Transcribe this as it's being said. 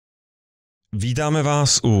Vítáme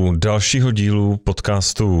vás u dalšího dílu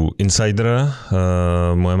podcastu Insider.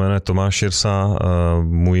 Moje jméno je Tomáš Jirsa,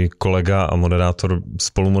 můj kolega a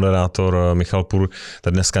spolumoderátor Michal Pur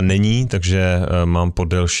tady dneska není, takže mám po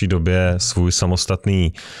delší době svůj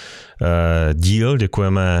samostatný díl.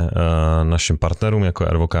 Děkujeme našim partnerům, jako je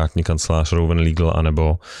advokátní kancelář Rowan Legal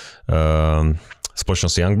anebo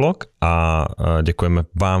společnost Youngblock, a děkujeme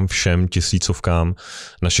vám všem tisícovkám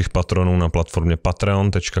našich patronů na platformě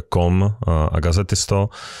patreon.com a Gazetisto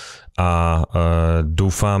a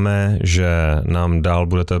doufáme, že nám dál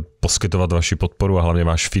budete poskytovat vaši podporu a hlavně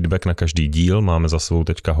váš feedback na každý díl. Máme za sebou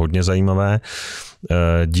teďka hodně zajímavé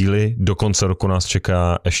díly. Do konce roku nás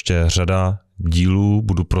čeká ještě řada dílů.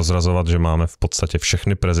 Budu prozrazovat, že máme v podstatě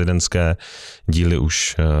všechny prezidentské díly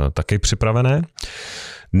už taky připravené.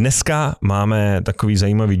 Dneska máme takový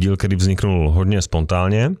zajímavý díl, který vzniknul hodně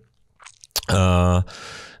spontánně.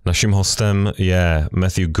 Naším hostem je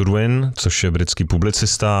Mattem Goodwinem, což je britský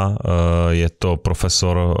publicista. Je to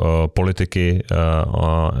profesor politiky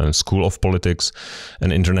School of Politics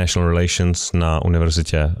and International Relations na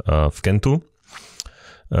univerzitě v Kentu.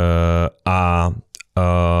 A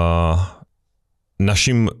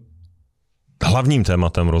naším hlavním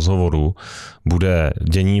tématem rozhovoru bude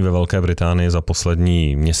dění ve Velké Británii za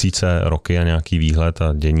poslední měsíce, roky a nějaký výhled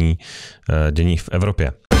a dění v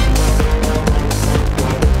Evropě.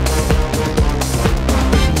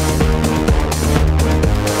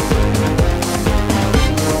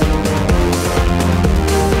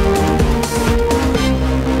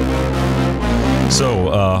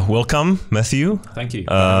 So, welcome, Matthew. Thank you.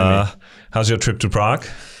 How's your trip to Prague?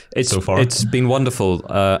 It's been wonderful.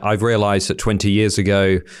 I've realized that 20 years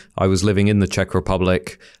ago, I was living in the Czech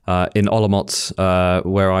Republic, in Olomouc,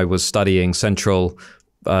 where I was studying Central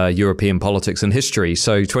European politics and history.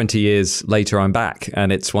 So 20 years later, I'm back,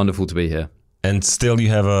 and it's wonderful to be here. And still you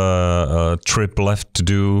have a trip left to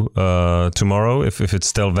do tomorrow, if it's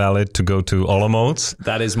still valid, to go to Olomouc?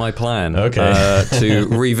 That is my plan, okay. To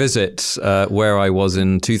revisit where I was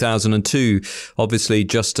in 2002, obviously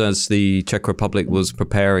just as the Czech Republic was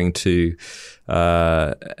preparing to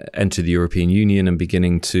enter the European Union and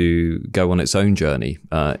beginning to go on its own journey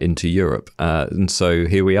into Europe. And so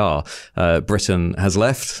here we are. Britain has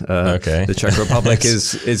left. Okay. The Czech Republic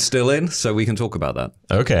is still in, so we can talk about that.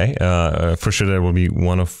 Okay. For sure that will be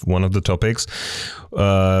one of the topics.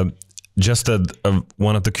 Just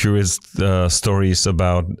one of the curious stories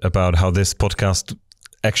about how this podcast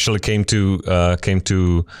actually came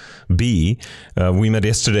to be. We met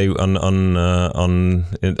yesterday on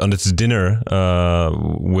its dinner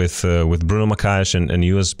with Bruno Macaes and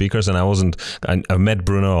US speakers, and I met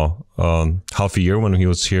Bruno half a year when he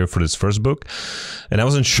was here for his first book, and I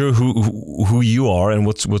wasn't sure who you are and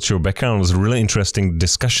what's your background. It was a really interesting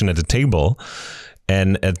discussion at the table,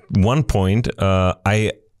 and at one point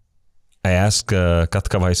I asked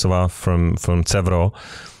Katka Vajsová from Cevro,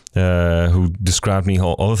 who described me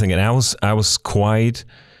all the thing, and I was quite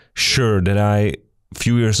sure that I a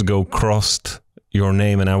few years ago crossed your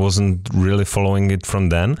name, and I wasn't really following it from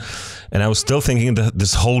then, and I was still thinking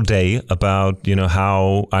this whole day about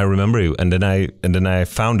how I remember you, and then I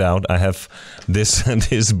found out I have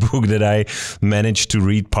this book that I managed to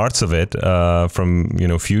read parts of it from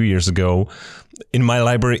a few years ago in my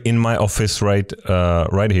library, in my office,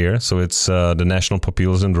 right here. So it's the National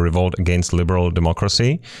Populism: The Revolt Against Liberal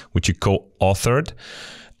Democracy, which you co-authored,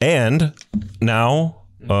 and now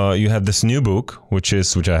you have this new book, which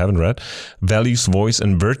I haven't read, Values, Voice,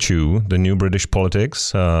 and Virtue: The New British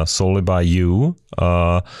Politics, solely by you,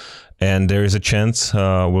 and there is a chance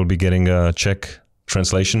we'll be getting a Czech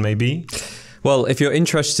translation, maybe. Well, if you're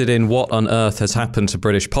interested in what on earth has happened to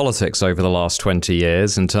British politics over the last 20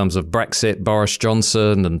 years in terms of Brexit, Boris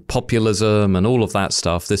Johnson and populism and all of that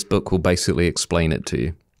stuff, this book will basically explain it to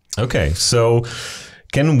you. Okay, so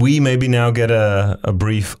can we maybe now get a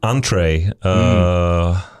brief entree?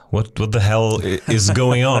 What the hell is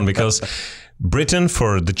going on? Because Britain,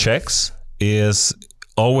 for the Czechs,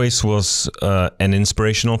 always was an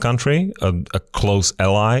inspirational country, a close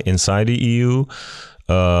ally inside the EU,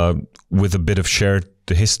 with a bit of shared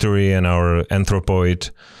history and our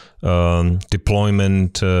anthropoid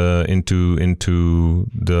deployment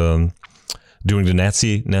during the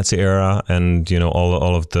Nazi era, and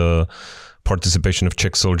all of the participation of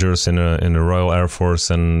Czech soldiers in the Royal Air Force,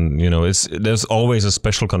 and there's always a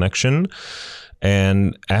special connection.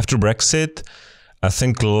 And after Brexit, I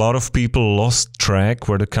think a lot of people lost track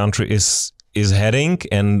where the country is heading,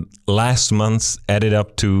 and last month added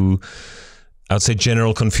up to, I would say,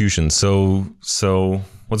 general confusion. So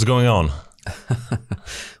what's going on?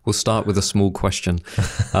 We'll start with a small question.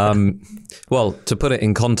 Well, to put it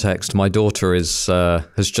in context, my daughter has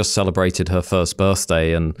just celebrated her first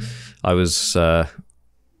birthday, and I was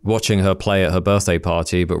watching her play at her birthday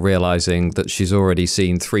party, but realizing that she's already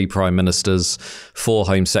seen 3 prime ministers, 4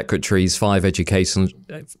 home secretaries, 5 education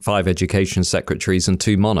secretaries, and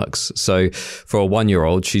 2 monarchs. So for a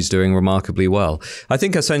 1-year-old, she's doing remarkably well. I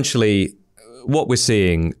think essentially what we're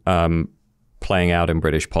seeing playing out in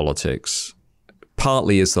British politics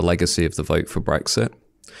partly is the legacy of the vote for Brexit,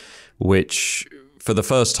 which for the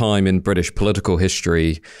first time in British political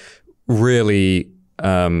history really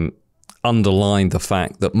underlined the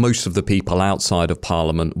fact that most of the people outside of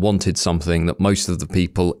Parliament wanted something that most of the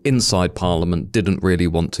people inside Parliament didn't really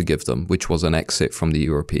want to give them, which was an exit from the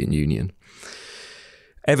European Union.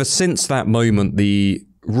 Ever since that moment, the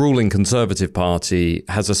ruling Conservative Party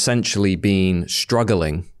has essentially been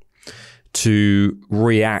struggling to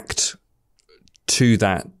react to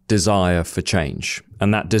that desire for change.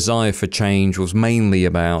 And that desire for change was mainly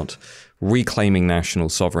about reclaiming national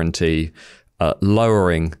sovereignty,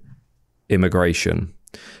 lowering immigration,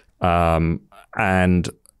 and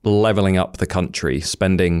levelling up the country,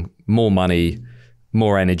 spending more money,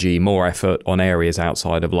 more energy, more effort on areas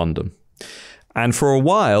outside of London. And for a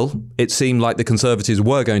while, it seemed like the Conservatives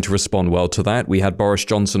were going to respond well to that. We had Boris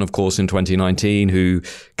Johnson, of course, in 2019, who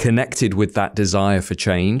connected with that desire for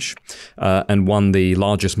change and won the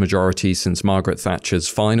largest majority since Margaret Thatcher's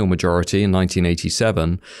final majority in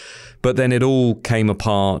 1987. But then it all came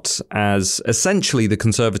apart as essentially the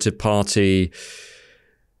Conservative Party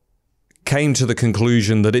came to the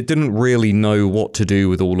conclusion that it didn't really know what to do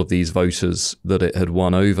with all of these voters that it had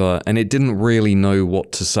won over, and it didn't really know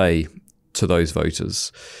what to say to those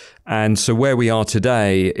voters. And so where we are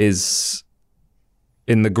today is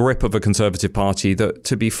in the grip of a Conservative Party that,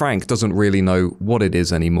 to be frank, doesn't really know what it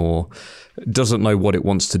is anymore, doesn't know what it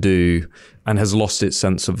wants to do, and has lost its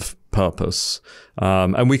sense of purpose.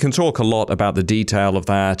 And we can talk a lot about the detail of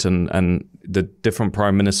that and the different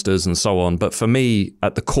prime ministers and so on. But for me,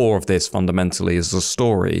 at the core of this fundamentally is a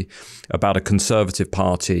story about a Conservative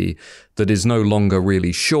Party that is no longer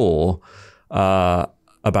really sure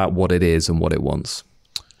about what it is and what it wants.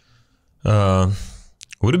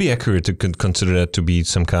 Would it be accurate to consider that to be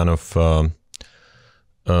some kind of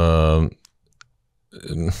how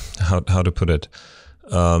to put it?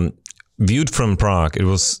 Viewed from Prague, it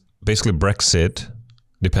was basically Brexit.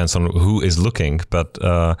 Depends on who is looking, but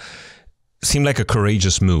seemed like a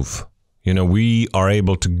courageous move. You know, we are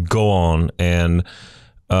able to go on and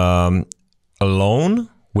alone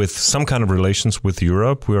with some kind of relations with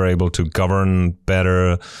Europe, we are able to govern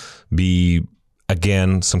better, be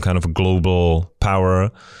again some kind of a global power,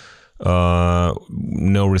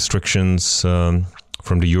 no restrictions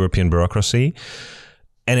from the European bureaucracy.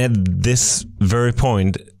 And at this very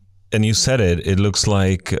point, and you said it, it looks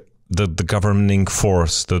like the governing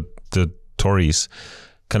force, the Tories,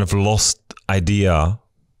 kind of lost idea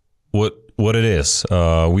what it is.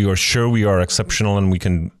 We were sure we are exceptional and we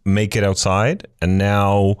can make it outside, and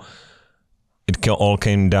now it all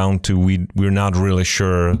came down to we're not really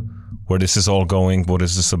sure where this is all going, what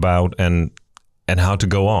is this about, and how to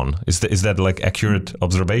go on. Is that like accurate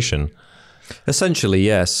observation? Essentially,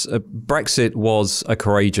 yes. Brexit was a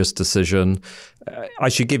courageous decision. I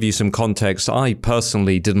should give you some context. I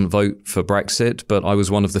personally didn't vote for Brexit, but I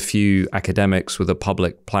was one of the few academics with a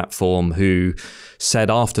public platform who said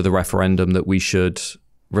after the referendum that we should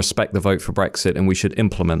respect the vote for Brexit and we should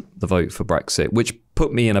implement the vote for Brexit, which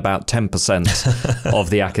put me in about 10% of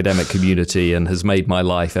the academic community and has made my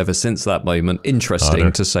life ever since that moment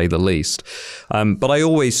interesting, to say the least. But I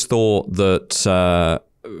always thought that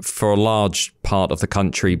for a large part of the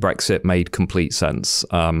country, Brexit made complete sense.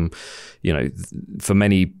 You know, for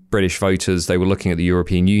many British voters, they were looking at the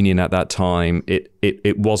European Union at that time.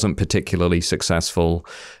 It wasn't particularly successful.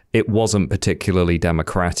 It wasn't particularly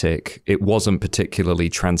democratic. It wasn't particularly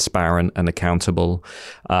transparent and accountable.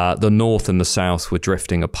 The North and the South were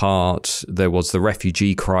drifting apart. There was the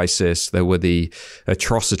refugee crisis. There were the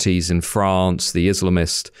atrocities in France, the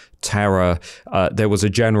Islamist terror. There was a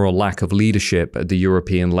general lack of leadership at the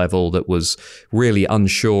European level that was really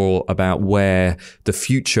unsure about where the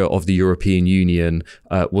future of the European Union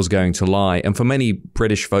was going to lie. And for many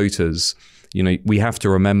British voters, you know, we have to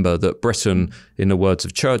remember that Britain, in the words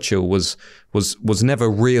of Churchill, was never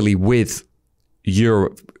really with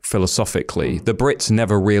Europe philosophically. The Brits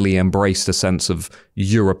never really embraced a sense of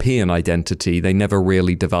European identity. They never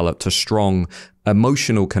really developed a strong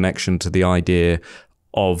emotional connection to the idea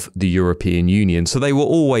of the European Union. So they were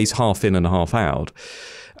always half in and half out.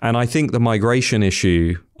 And I think the migration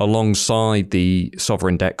issue, alongside the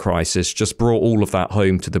sovereign debt crisis, just brought all of that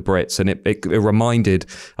home to the Brits. And it reminded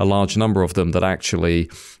a large number of them that actually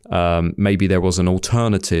maybe there was an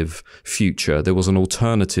alternative future. There was an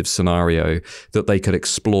alternative scenario that they could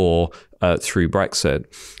explore through Brexit.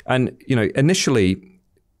 And, initially,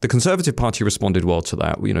 the Conservative Party responded well to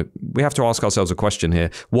that. We have to ask ourselves a question here.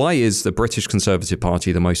 Why is the British Conservative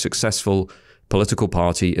Party the most successful political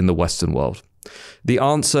party in the Western world? The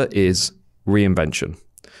answer is reinvention.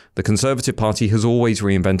 The Conservative Party has always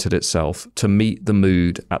reinvented itself to meet the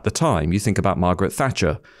mood at the time. You think about Margaret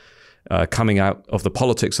Thatcher coming out of the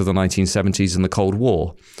politics of the 1970s and the Cold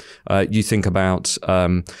War. You think about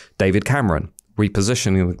David Cameron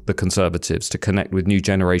repositioning the Conservatives to connect with new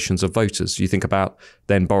generations of voters. You think about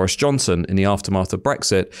then Boris Johnson in the aftermath of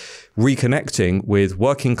Brexit, reconnecting with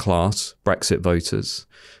working class Brexit voters,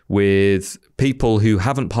 with people who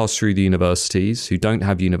haven't passed through the universities, who don't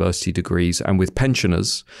have university degrees, and with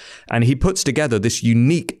pensioners. And he puts together this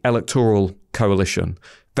unique electoral coalition,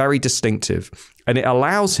 very distinctive. And it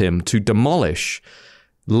allows him to demolish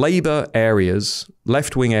Labour areas,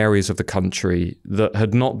 left-wing areas of the country that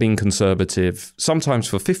had not been conservative, sometimes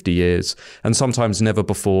for 50 years and sometimes never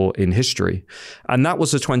before in history. And that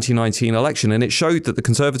was the 2019 election. And it showed that the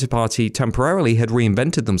Conservative Party temporarily had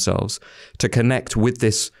reinvented themselves to connect with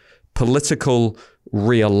this political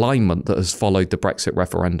realignment that has followed the Brexit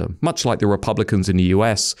referendum, much like the Republicans in the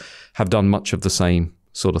US have done much of the same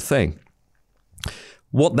sort of thing.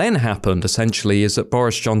 What then happened, essentially, is that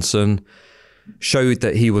Boris Johnson showed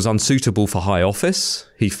that he was unsuitable for high office.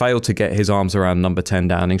 He failed to get his arms around number 10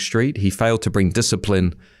 Downing Street. He failed to bring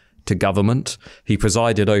discipline to government. He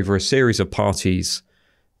presided over a series of parties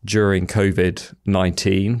during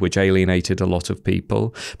COVID-19, which alienated a lot of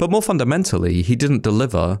people. But more fundamentally, he didn't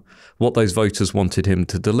deliver what those voters wanted him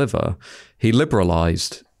to deliver. He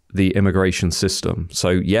liberalized the immigration system. So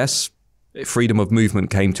yes, freedom of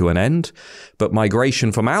movement came to an end, but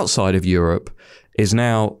migration from outside of Europe is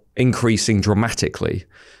now increasing dramatically.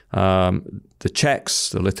 The Czechs,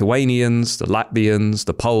 the Lithuanians, the Latvians,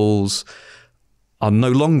 the Poles are no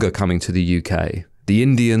longer coming to the UK. The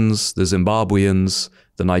Indians, the Zimbabweans,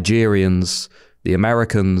 the Nigerians, the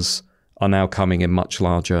Americans are now coming in much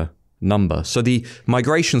larger number. So the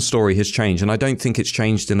migration story has changed, and I don't think it's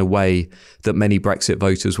changed in a way that many Brexit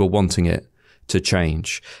voters were wanting it to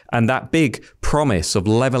change. And that big promise of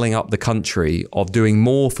levelling up the country, of doing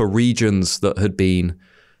more for regions that had been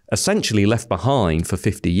essentially left behind for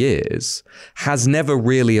 50 years, has never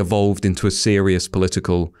really evolved into a serious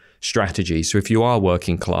political strategy. So if you are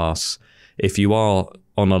working class, if you are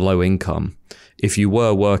on a low income, if you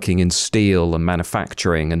were working in steel and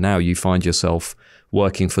manufacturing and now you find yourself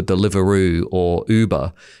working for Deliveroo or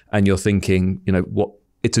Uber and you're thinking,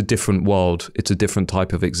 it's a different world, it's a different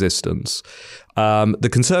type of existence. The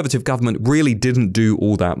Conservative government really didn't do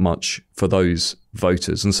all that much for those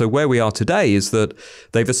voters. And so where we are today is that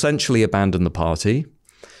they've essentially abandoned the party.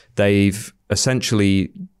 They've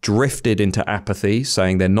essentially drifted into apathy,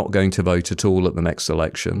 saying they're not going to vote at all at the next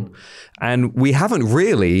election. And we haven't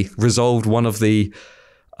really resolved the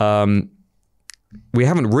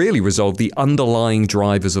underlying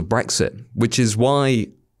drivers of Brexit, which is why,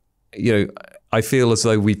 I feel as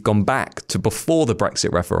though we've gone back to before the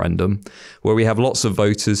Brexit referendum, where we have lots of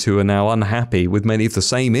voters who are now unhappy with many of the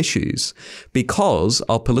same issues because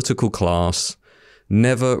our political class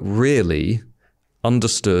never really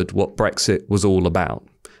understood what Brexit was all about.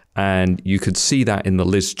 And you could see that in the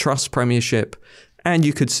Liz Truss premiership, and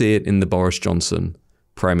you could see it in the Boris Johnson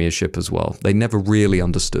premiership as well. They never really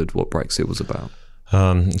understood what Brexit was about.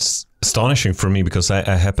 It's astonishing for me because I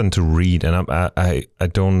happened to read, and I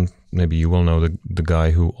don't, maybe you will know the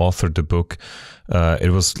guy who authored the book.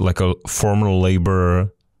 It was like a former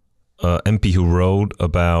Labour MP who wrote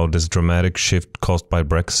about this dramatic shift caused by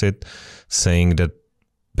Brexit, saying that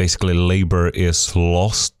basically Labour is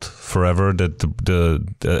lost forever, that the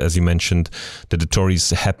as you mentioned, that the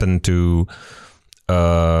Tories happen to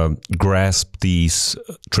grasp these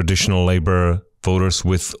traditional Labour voters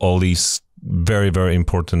with all these very, very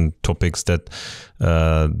important topics that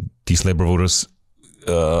these Labour voters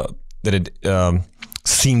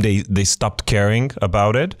seem they stopped caring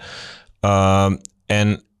about it.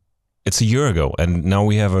 And it's a year ago, and now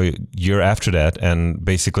we have a year after that, and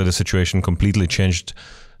basically the situation completely changed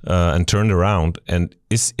and turned around. And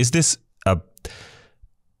is this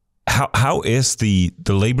how is the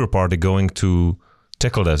Labour Party going to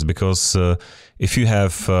tackle this? Because if you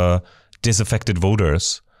have disaffected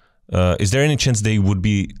voters, is there any chance they would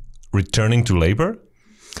be returning to Labour?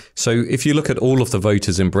 So if you look at all of the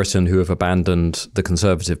voters in Britain who have abandoned the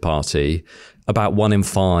Conservative Party, about 1 in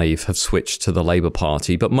 5 have switched to the Labour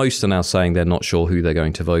Party, but most are now saying they're not sure who they're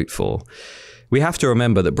going to vote for. We have to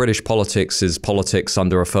remember that British politics is politics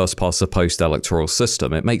under a first-past-the-post electoral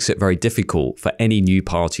system. It makes it very difficult for any new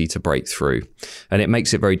party to break through. And it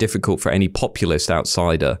makes it very difficult for any populist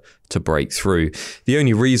outsider to break through. The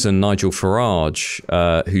only reason Nigel Farage,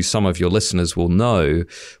 who some of your listeners will know,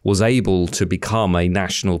 was able to become a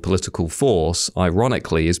national political force,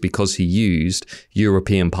 ironically, is because he used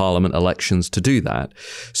European Parliament elections to do that.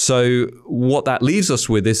 So what that leaves us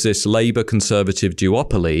with is this Labour-Conservative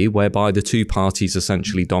duopoly, whereby the two parties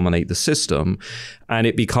essentially dominate the system, and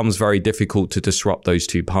it becomes very difficult to disrupt those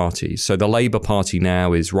two parties. So the Labour Party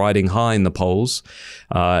now is riding high in the polls.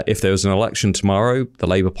 If there was an election tomorrow, the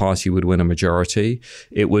Labour Party would win a majority.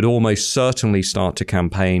 It would almost certainly start to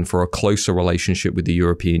campaign for a closer relationship with the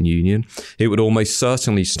European Union. It would almost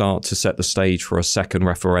certainly start to set the stage for a second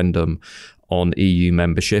referendum on EU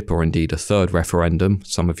membership, or indeed a third referendum.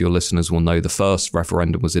 Some of your listeners will know the first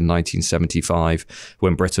referendum was in 1975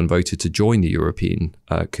 when Britain voted to join the European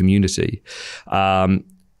community. And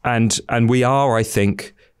we are, I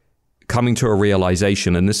think, coming to a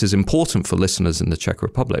realization, and this is important for listeners in the Czech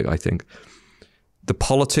Republic, I think, the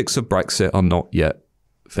politics of Brexit are not yet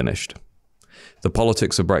finished. The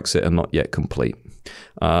politics of Brexit are not yet complete.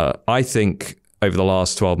 I think over the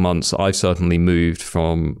last 12 months, I've certainly moved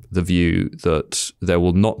from the view that there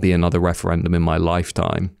will not be another referendum in my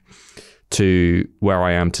lifetime to where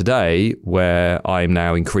I am today, where I'm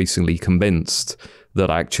now increasingly convinced that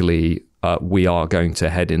actually we are going to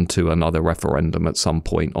head into another referendum at some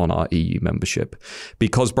point on our EU membership.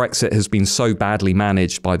 Because Brexit has been so badly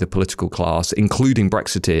managed by the political class, including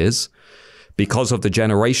Brexiteers, because of the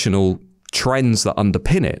generational trends that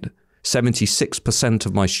underpin it. 76%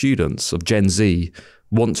 of my students of Gen Z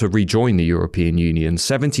want to rejoin the European Union.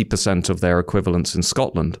 70% of their equivalents in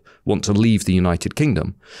Scotland want to leave the United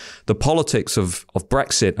Kingdom. The politics of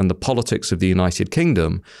Brexit and the politics of the United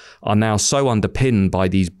Kingdom are now so underpinned by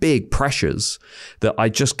these big pressures that I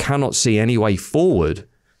just cannot see any way forward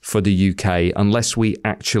for the UK unless we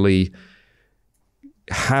actually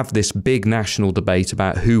have this big national debate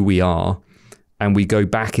about who we are, and we go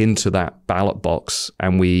back into that ballot box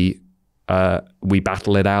and we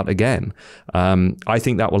battle it out again. I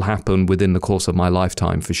think that will happen within the course of my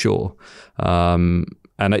lifetime for sure. And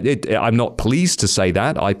I'm not pleased to say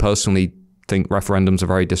that. I personally think referendums are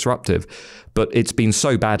very disruptive, but it's been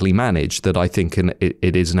so badly managed that I think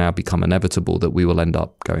it is now become inevitable that we will end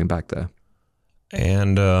up going back there.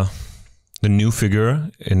 And the new figure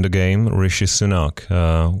in the game, Rishad Sunak,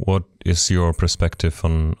 what is your perspective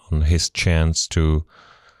on his chance to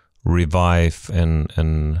revive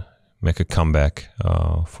and make a comeback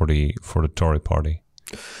for the Tory party?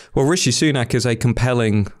 Well, Rishi Sunak is a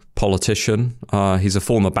compelling politician. He's a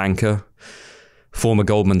former banker, former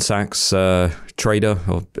Goldman Sachs trader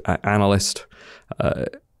or analyst.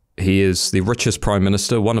 He is the richest prime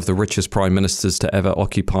minister, one of the richest prime ministers to ever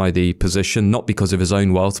occupy the position, not because of his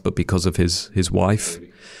own wealth, but because of his wife.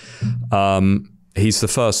 He's the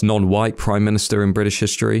first non-white prime minister in British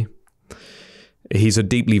history. He's a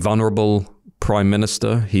deeply vulnerable prime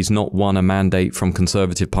minister. He's not won a mandate from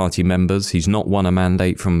Conservative Party members. He's not won a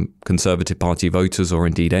mandate from Conservative Party voters or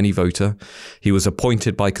indeed any voter. He was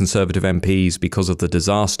appointed by Conservative MPs because of the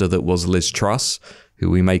disaster that was Liz Truss,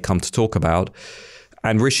 who we may come to talk about.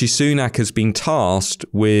 And Rishi Sunak has been tasked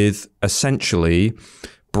with essentially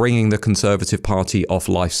bringing the Conservative Party off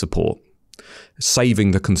life support,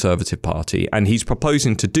 saving the Conservative Party. And he's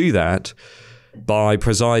proposing to do that by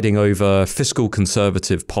presiding over fiscal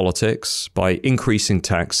conservative politics, by increasing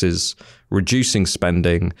taxes, reducing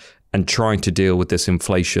spending, and trying to deal with this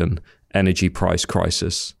inflation energy price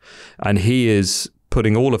crisis. And he is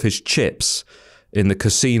putting all of his chips in the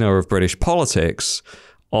casino of British politics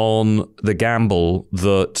on the gamble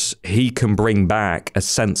that he can bring back a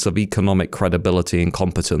sense of economic credibility and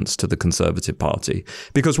competence to the Conservative Party.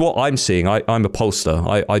 Because what I'm seeing, I'm a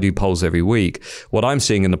pollster, I do polls every week. What I'm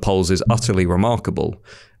seeing in the polls is utterly remarkable.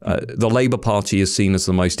 The Labour Party is seen as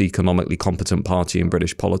the most economically competent party in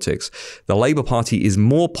British politics. The Labour Party is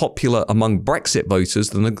more popular among Brexit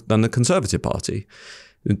voters than the Conservative Party.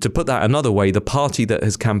 To put that another way, the party that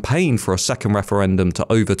has campaigned for a second referendum to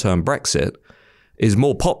overturn Brexit is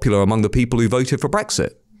more popular among the people who voted for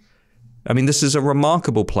Brexit. I mean, this is a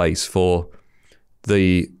remarkable place for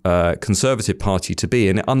the Conservative Party to be,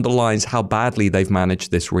 and it underlines how badly they've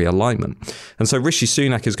managed this realignment. And so Rishi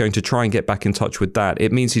Sunak is going to try and get back in touch with that.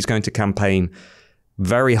 It means he's going to campaign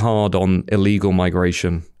very hard on illegal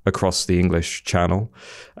migration across the English Channel.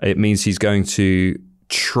 It means he's going to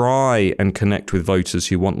try and connect with voters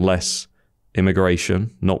who want less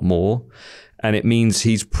immigration, not more. And it means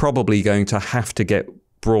he's probably going to have to get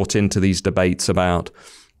brought into these debates about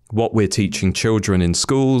what we're teaching children in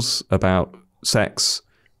schools, about sex,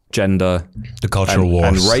 gender, the cultural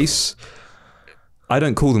wars, and race. I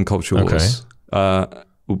don't call them cultural wars.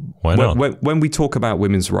 Why not? When we talk about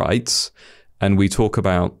women's rights and we talk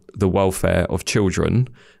about the welfare of children,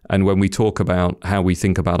 and when we talk about how we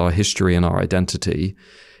think about our history and our identity,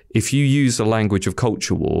 if you use the language of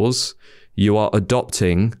culture wars, you are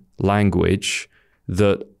adopting language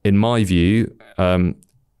that, in my view,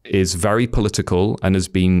 is very political and has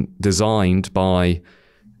been designed by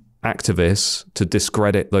activists to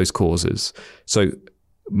discredit those causes. So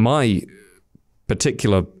my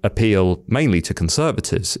particular appeal, mainly to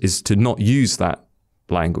conservatives, is to not use that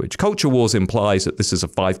language. Culture wars implies that this is a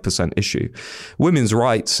 5% issue. Women's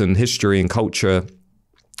rights and history and culture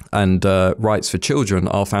and rights for children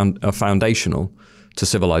are foundational to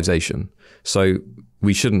civilization. So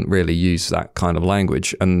we shouldn't really use that kind of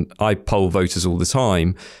language. And I poll voters all the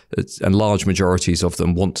time, and large majorities of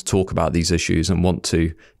them want to talk about these issues and want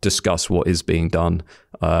to discuss what is being done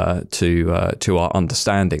to our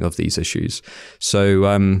understanding of these issues.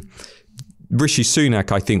 So Rishi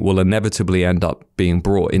Sunak, I think, will inevitably end up being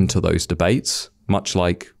brought into those debates, much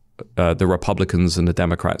like the Republicans and the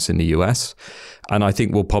Democrats in the US. And I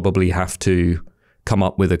think we'll probably have to come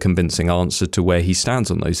up with a convincing answer to where he stands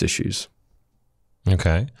on those issues.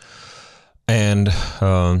 Okay. And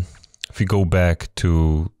if we go back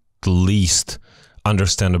to the least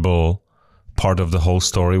understandable part of the whole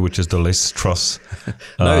story, which is the Liz Truss.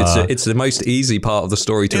 No, it's the most easy part of the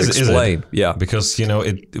story to explain. Yeah. Because, you know,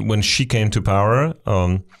 when she came to power,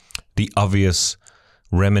 the obvious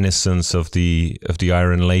reminiscence of the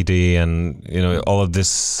Iron Lady and, you know, all of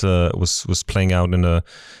this was playing out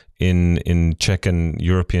in Czech and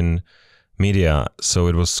European media, so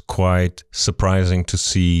it was quite surprising to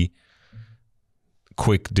see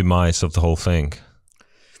quick demise of the whole thing.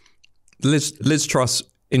 Liz Truss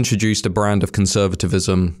introduced a brand of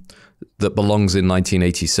conservatism that belongs in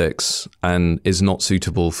 1986 and is not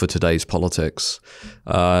suitable for today's politics.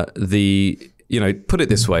 Put it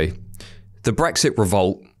this way, the Brexit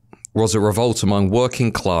revolt was a revolt among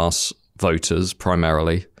working class voters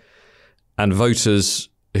primarily, and voters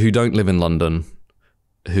who don't live in London,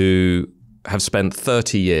 who have spent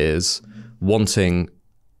 30 years wanting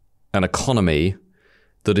an economy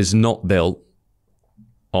that is not built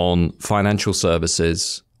on financial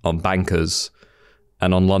services, on bankers,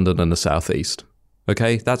 and on London and the Southeast.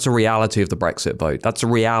 Okay? That's a reality of the Brexit vote. That's a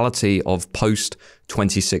reality of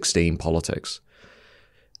post-2016 politics.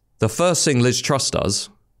 The first thing Liz Truss does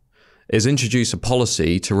is introduce a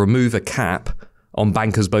policy to remove a cap on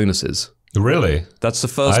bankers' bonuses. Really? That's the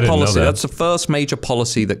first policy. That's the first major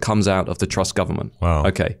policy that comes out of the Truss government. Wow.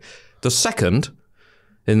 Okay. The second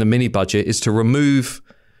in the mini budget is to remove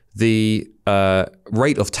the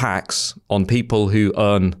rate of tax on people who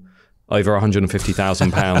earn over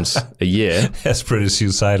 £150,000 a year. That's pretty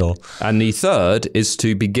suicidal. And the third is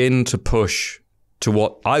to begin to push to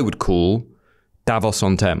what I would call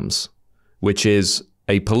Davos-on-Thames, which is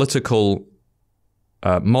a political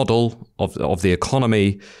model of the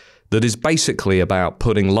economy that is basically about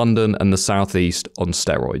putting London and the Southeast on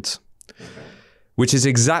steroids, which is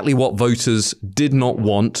exactly what voters did not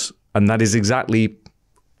want, and that is exactly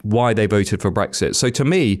why they voted for Brexit. So to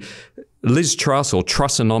me, Liz Truss, or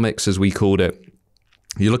Trussonomics as we called it,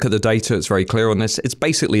 you look at the data, it's very clear on this, it's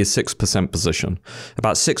basically a 6% position.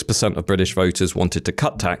 About 6% of British voters wanted to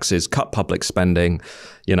cut taxes, cut public spending,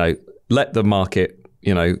 let the market,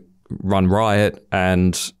 run riot,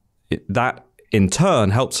 and that in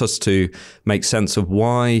turn helps us to make sense of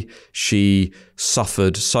why she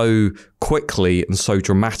suffered so quickly and so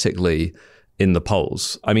dramatically in the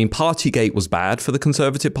polls. I mean, Partygate was bad for the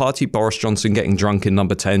Conservative Party. Boris Johnson getting drunk in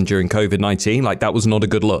number 10 during COVID-19, that was not a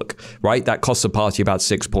good look, right? That cost the party about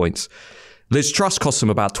 6 points. Liz Truss cost them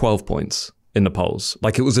about 12 points in the polls.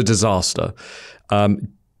 It was a disaster.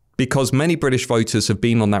 Because many British voters have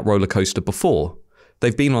been on that roller coaster before.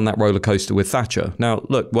 They've been on that roller coaster with Thatcher. Now,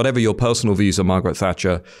 look, whatever your personal views on Margaret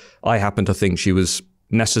Thatcher, I happen to think she was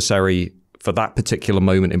necessary for that particular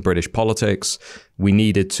moment in British politics. We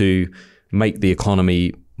needed to make the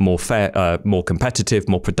economy more fair, more competitive,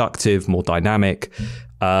 more productive, more dynamic.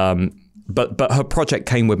 But her project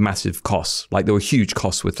came with massive costs. There were huge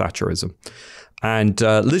costs with Thatcherism. And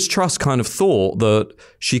Liz Truss kind of thought that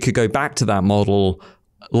she could go back to that model,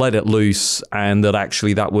 let it loose, and that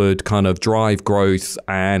actually that would kind of drive growth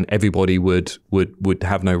and everybody would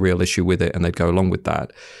have no real issue with it and they'd go along with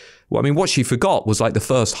that. what she forgot was like the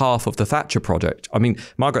first half of the Thatcher project. I mean,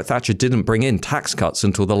 Margaret Thatcher didn't bring in tax cuts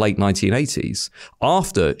until the late 1980s,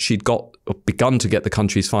 after she'd begun to get the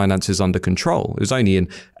country's finances under control. It was only in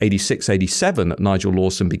 86, 87 that Nigel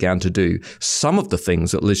Lawson began to do some of the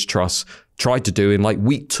things that Liz Truss tried to do in like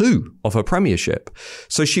week 2 of her premiership.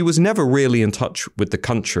 So she was never really in touch with the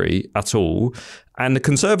country at all. And the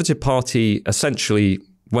Conservative Party essentially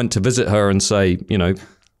went to visit her and say, you know,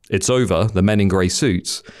 it's over, the men in grey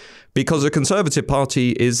suits. Because the Conservative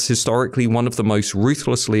Party is historically one of the most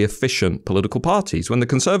ruthlessly efficient political parties. When the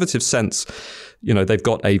Conservatives sense, you know, they've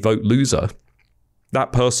got a vote loser,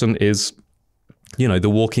 that person is, you know, the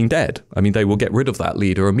walking dead. I mean, they will get rid of that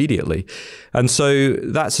leader immediately. And so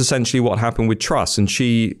that's essentially what happened with Truss. And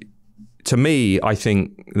she, to me, I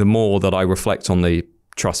think the more that I reflect on the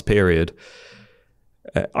Truss period,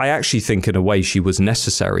 I actually think in a way she was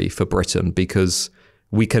necessary for Britain, because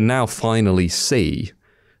we can now finally see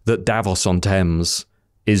that Davos-on-Thames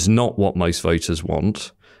is not what most voters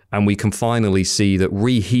want. And we can finally see that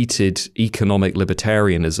reheated economic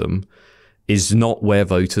libertarianism is not where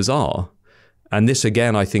voters are. And this,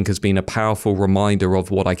 again, I think has been a powerful reminder of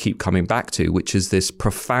what I keep coming back to, which is this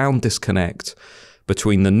profound disconnect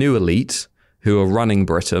between the new elite who are running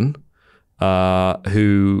Britain,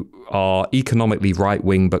 who are economically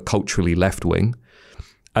right-wing but culturally left-wing,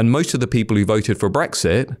 and most of the people who voted for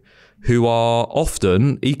Brexit, who are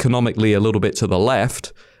often economically a little bit to the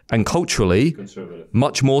left and culturally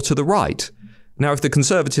much more to the right. Now, if the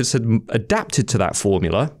Conservatives had adapted to that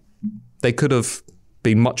formula, they could have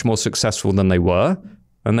been much more successful than they were,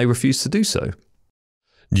 and they refused to do so.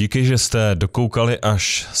 Díky, že jste dokoukali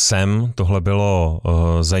až sem. Tohle bylo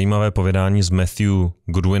zajímavé povídání s Mattem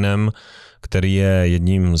Goodwinem, který je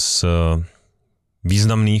jedním z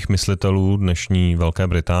významných myslitelů dnešní Velké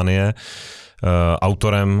Británie,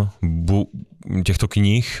 autorem těchto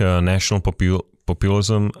knih National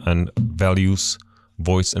Populism and Values,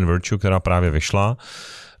 Voice and Virtue, která právě vyšla.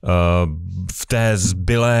 V té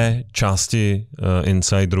zbylé části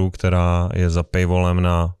Insideru, která je za paywallem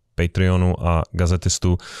na Patreonu a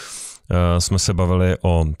Gazetistu, jsme se bavili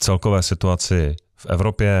o celkové situaci v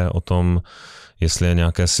Evropě, o tom, jestli je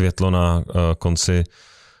nějaké světlo na konci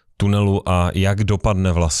tunelu a jak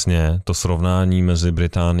dopadne vlastně to srovnání mezi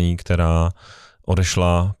Británií, která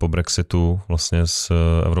odešla po Brexitu vlastně z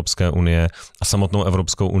Evropské unie, a samotnou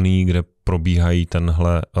Evropskou unii, kde probíhají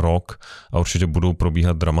tenhle rok a určitě budou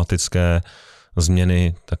probíhat dramatické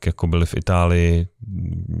změny, tak jako byly v Itálii.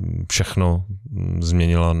 Všechno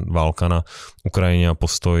změnila válka na Ukrajině a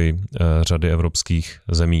postoj řady evropských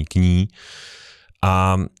zemí k ní.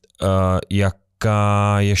 A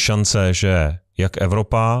jaká je šance, že jak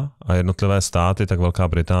Evropa a jednotlivé státy, tak Velká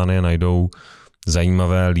Británie najdou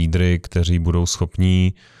zajímavé lídry, kteří budou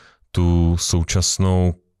schopní tu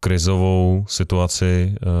současnou krizovou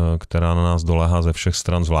situaci, která na nás doléhá ze všech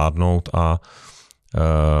stran, zvládnout a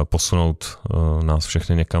posunout nás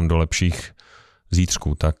všechny někam do lepších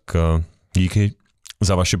zítřků. Tak díky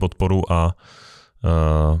za vaši podporu a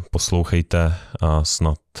poslouchejte a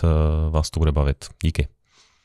snad vás to bude bavit. Díky.